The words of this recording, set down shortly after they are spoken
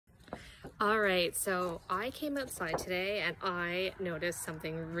All right, so I came outside today and I noticed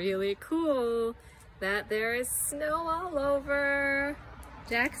something really cool, that there is snow all over.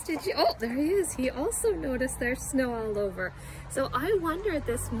 Jax, did you? Oh, there he is. He also noticed there's snow all over. So I wondered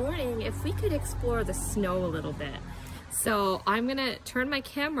this morning if we could explore the snow a little bit. So I'm gonna turn my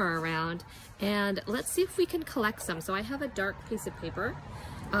camera around and let's see if we can collect some. So I have a dark piece of paper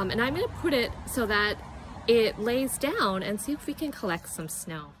and I'm gonna put it so that it lays down and see if we can collect some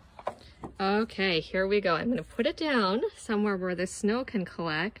snow. Okay, here we go. I'm gonna put it down somewhere where the snow can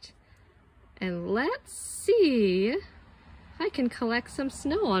collect. And let's see if I can collect some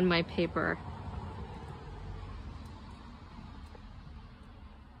snow on my paper.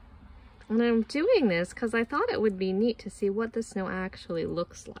 And I'm doing this because I thought it would be neat to see what the snow actually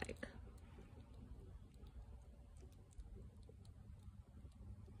looks like.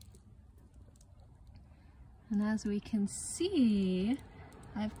 And as we can see,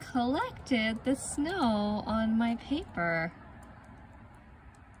 I've collected the snow on my paper.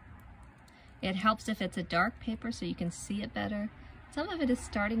 It helps if it's a dark paper so you can see it better. Some of it is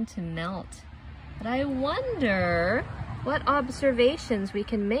starting to melt. But I wonder what observations we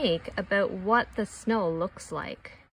can make about what the snow looks like.